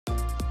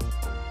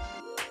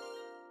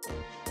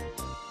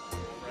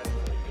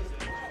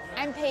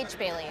I'm Paige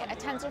Bailey, a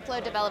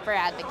TensorFlow Developer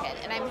Advocate,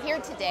 and I'm here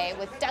today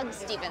with Doug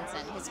Stevenson,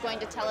 who's going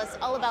to tell us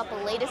all about the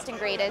latest and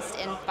greatest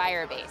in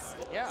Firebase.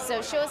 Yeah.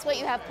 So show us what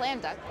you have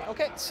planned, Doug.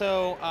 Okay,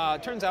 so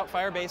turns out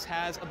Firebase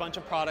has a bunch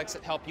of products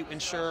that help you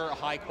ensure a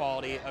high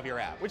quality of your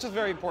app, which is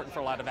very important for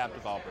a lot of app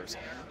developers.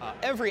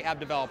 Every app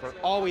developer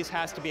always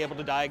has to be able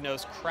to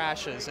diagnose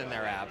crashes in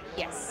their app,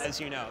 Yes. as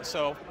you know.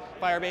 So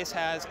Firebase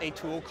has a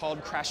tool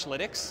called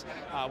Crashlytics.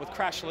 With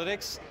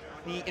Crashlytics,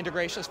 the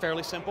integration is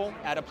fairly simple.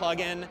 Add a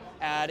plugin,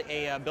 add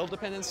a build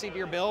dependency to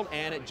your build,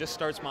 and it just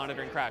starts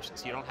monitoring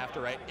crashes. You don't have to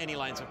write any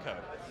lines of code.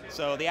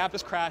 So the app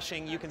is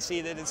crashing. You can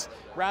see that it's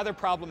rather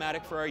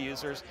problematic for our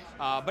users,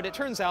 but it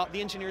turns out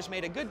the engineers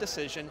made a good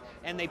decision,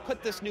 and they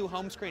put this new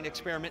home screen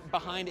experiment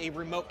behind a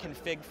remote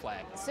config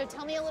flag. So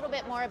tell me a little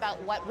bit more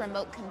about what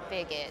remote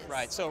config is.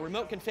 Right, so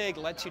remote config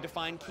lets you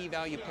define key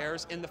value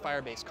pairs in the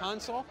Firebase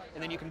console,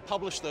 and then you can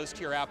publish those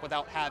to your app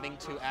without having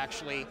to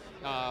actually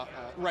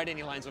write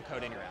any lines of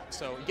code in your app.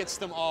 So it gets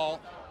them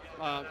all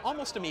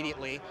almost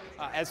immediately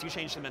as you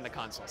change them in the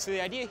console. So the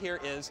idea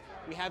here is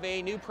we have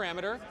a new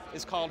parameter.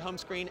 It's called home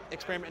screen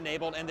experiment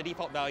enabled, and the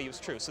default value is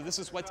true. So this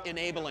is what's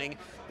enabling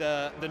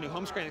the new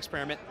home screen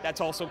experiment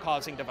that's also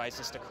causing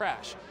devices to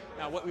crash.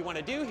 Now what we want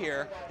to do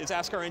here is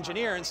ask our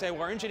engineer and say,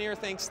 well, our engineer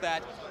thinks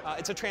that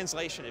it's a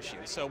translation issue.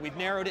 So we've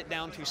narrowed it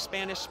down to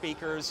Spanish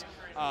speakers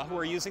who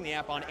are using the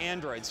app on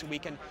Android. So we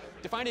can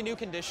define a new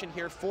condition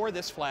here for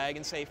this flag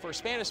and say for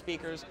Spanish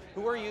speakers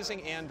who are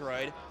using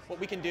Android, what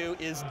we can do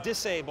is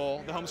disable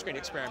the home screen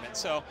experiment.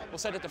 So we'll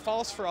set it to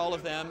false for all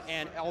of them,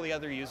 and all the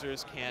other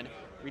users can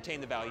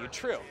retain the value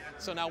true.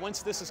 So now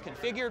once this is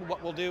configured,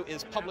 what we'll do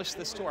is publish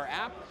this to our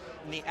app,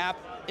 and the app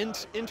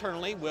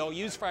internally will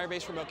use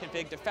Firebase Remote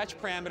Config to fetch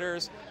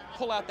parameters,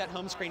 pull out that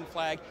home screen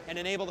flag, and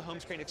enable the home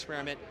screen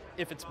experiment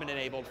if it's been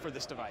enabled for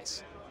this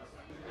device.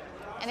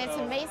 And it's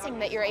amazing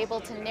that you're able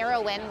to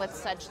narrow in with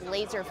such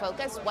laser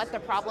focus what the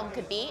problem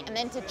could be, and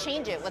then to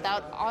change it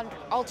without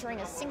altering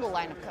a single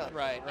line of code.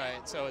 Right,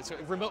 right. So it's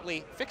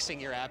remotely fixing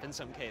your app in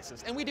some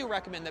cases. And we do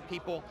recommend that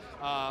people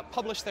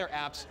publish their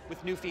apps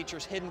with new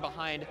features hidden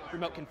behind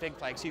remote config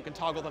flags so you can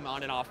toggle them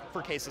on and off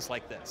for cases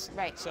like this.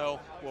 Right. So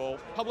we'll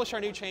publish our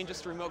new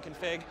changes to remote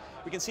config.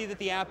 We can see that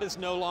the app is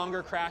no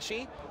longer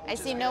crashy. I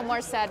see no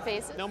more sad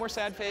faces. No more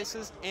sad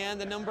faces, and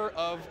the number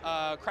of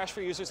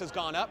crash-free users has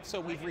gone up, so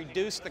we've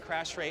reduced the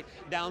crash rate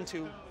down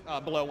to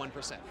below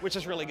 1%, which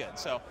is really good.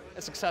 So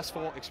a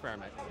successful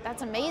experiment.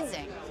 That's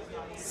amazing.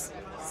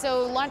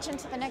 So launch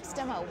into the next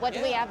demo. What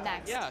do we have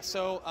next? Yeah,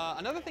 so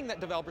another thing that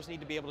developers need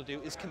to be able to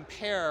do is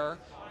compare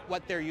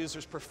what their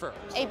users prefer.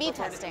 A/B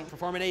testing.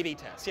 Perform an A/B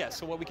test, yes.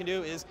 So what we can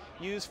do is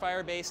use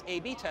Firebase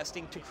A/B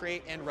testing to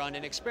create and run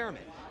an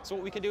experiment. So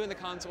what we can do in the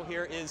console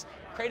here is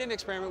create an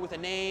experiment with a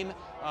name,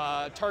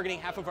 targeting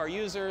half of our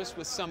users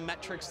with some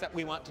metrics that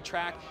we want to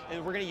track,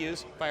 and we're going to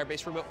use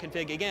Firebase Remote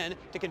Config again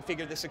to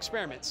configure this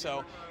experiment.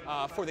 So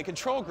for the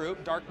control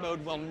group, dark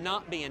mode will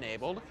not be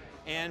enabled.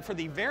 And for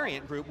the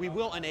variant group, we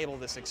will enable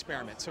this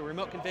experiment. So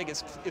remote config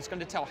is going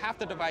to tell half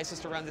the devices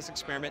to run this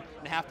experiment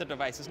and half the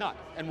devices not.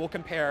 And we'll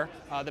compare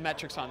the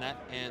metrics on that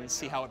and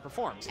see how it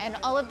performs. And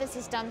all of this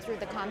is done through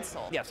the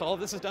console? Yes, all of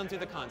this is done through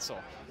the console.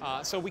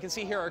 So we can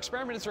see here our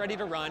experiment is ready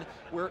to run.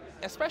 We're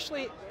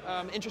especially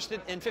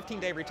interested in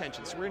 15-day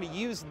retention. So we're going to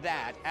use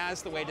that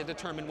as the way to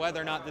determine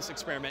whether or not this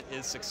experiment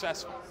is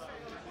successful.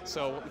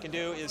 So what we can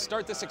do is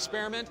start this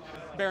experiment.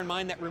 Bear in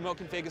mind that remote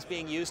config is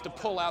being used to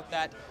pull out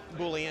that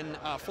Boolean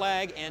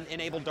flag and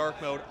enable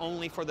dark mode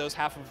only for those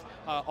half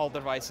of all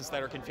devices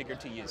that are configured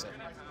to use it.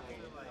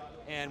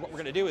 And what we're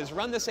going to do is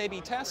run this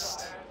A/B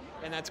test,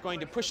 and that's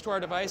going to push to our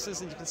devices,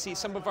 and you can see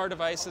some of our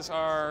devices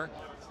are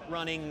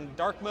running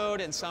dark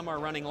mode and some are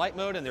running light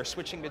mode, and they're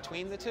switching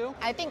between the two.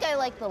 I think I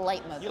like the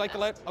light mode. You like the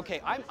light?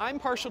 Okay, I'm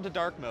partial to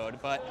dark mode,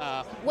 but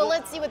well,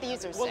 let's see what the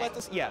users say.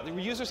 Yeah, the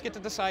users get to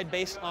decide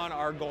based on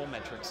our goal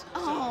metrics.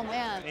 Oh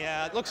man.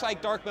 Yeah, it looks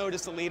like dark mode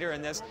is the leader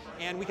in this,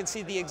 and we can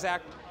see the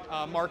exact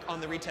mark on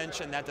the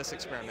retention that this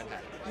experiment had.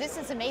 This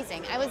is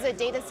amazing. I was a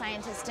data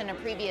scientist in a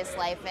previous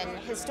life, and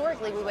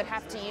historically we would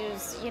have to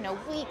use,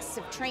 weeks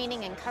of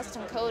training and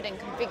custom code and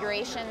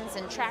configurations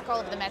and track all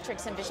of the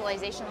metrics and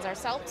visualizations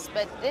ourselves,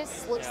 but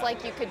this looks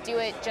like you could do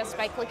it just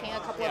by clicking a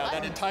couple of buttons.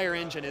 That entire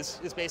engine is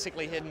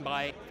basically hidden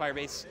by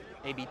Firebase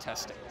A/B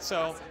testing.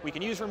 So we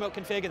can use remote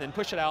config and then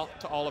push it out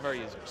to all of our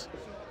users.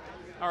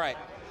 All right.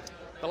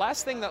 The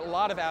last thing that a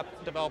lot of app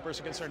developers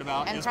are concerned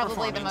about is performance. And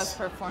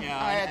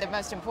probably the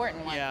most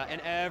important one. Yeah, and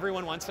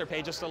everyone wants their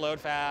pages to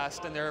load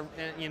fast and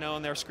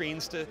their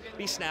screens to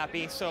be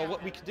snappy. So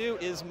what we can do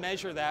is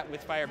measure that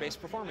with Firebase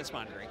Performance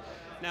Monitoring.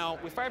 Now,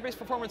 with Firebase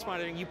Performance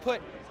Monitoring, you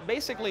put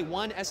basically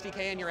one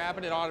SDK in your app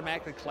and it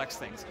automatically collects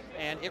things.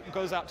 And it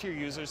goes out to your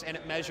users and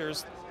it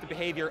measures the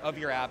behavior of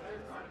your app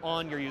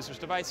on your users'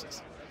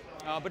 devices.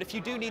 But if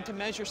you do need to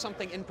measure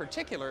something in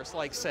particular,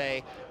 like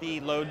say the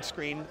load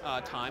screen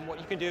time, what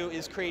you can do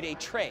is create a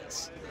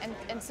trace.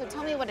 And so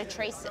tell me what a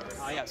trace is.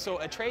 Yeah, so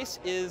a trace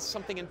is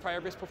something in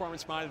Firebase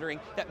Performance Monitoring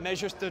that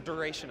measures the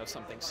duration of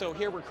something. So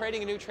here we're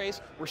creating a new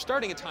trace, we're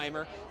starting a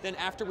timer, then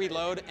after we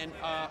load and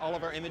all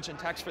of our image and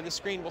text for the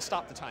screen, we'll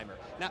stop the timer.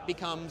 And that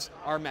becomes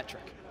our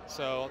metric.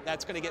 So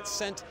that's going to get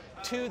sent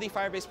to the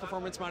Firebase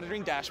Performance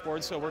Monitoring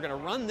dashboard. So we're going to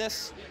run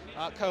this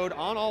code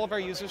on all of our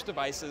users'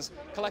 devices,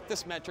 collect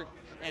this metric,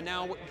 and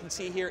now what you can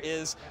see here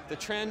is the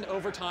trend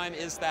over time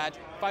is that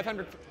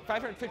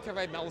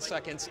 555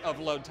 milliseconds of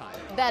load time.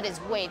 That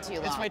is way too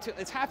long.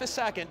 It's half a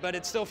second, but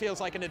it still feels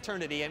like an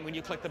eternity and when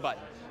you click the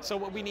button. So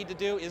what we need to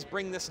do is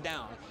bring this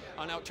down.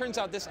 Now it turns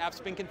out this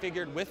app's been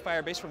configured with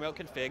Firebase Remote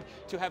Config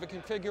to have a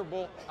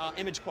configurable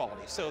image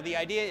quality. So the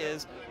idea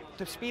is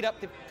to speed up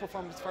the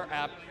performance of our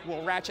app,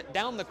 we'll ratchet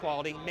down the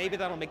quality. Maybe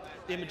that'll make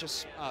the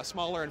images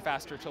smaller and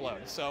faster to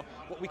load. So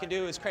what we can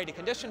do is create a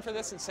condition for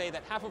this and say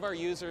that half of our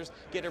users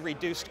get a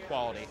reduced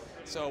quality.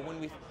 So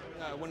when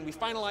we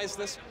finalize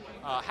this,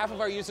 half of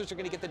our users are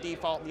going to get the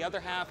default, the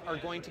other half are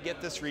going to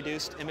get this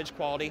reduced image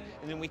quality,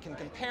 and then we can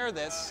compare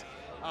this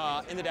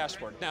in the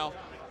dashboard. Now,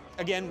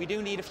 again, we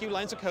do need a few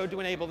lines of code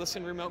to enable this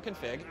in remote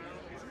config.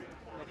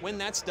 When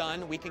that's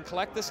done, we can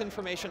collect this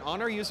information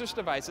on our users'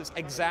 devices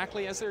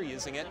exactly as they're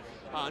using it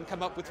and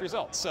come up with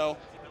results. So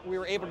we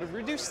were able to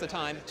reduce the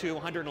time to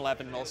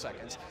 111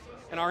 milliseconds.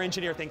 And our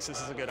engineer thinks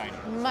this is a good idea.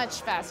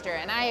 Much faster,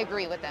 and I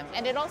agree with them.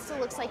 And it also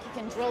looks like you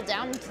can drill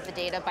down into the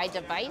data by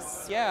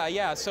device.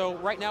 Yeah. So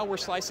right now we're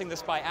slicing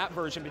this by app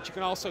version, but you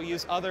can also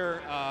use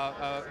other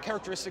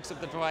characteristics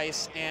of the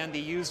device and the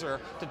user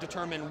to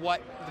determine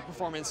what the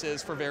performance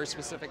is for very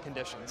specific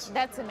conditions.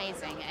 That's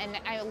amazing, and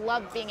I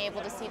love being able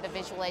to see the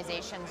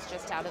visualizations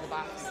just out of the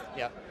box.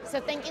 Yeah.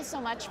 So thank you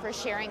so much for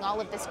sharing all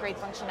of this great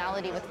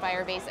functionality with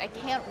Firebase. I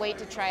can't wait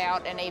to try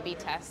out an A/B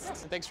test.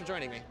 Thanks for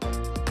joining me.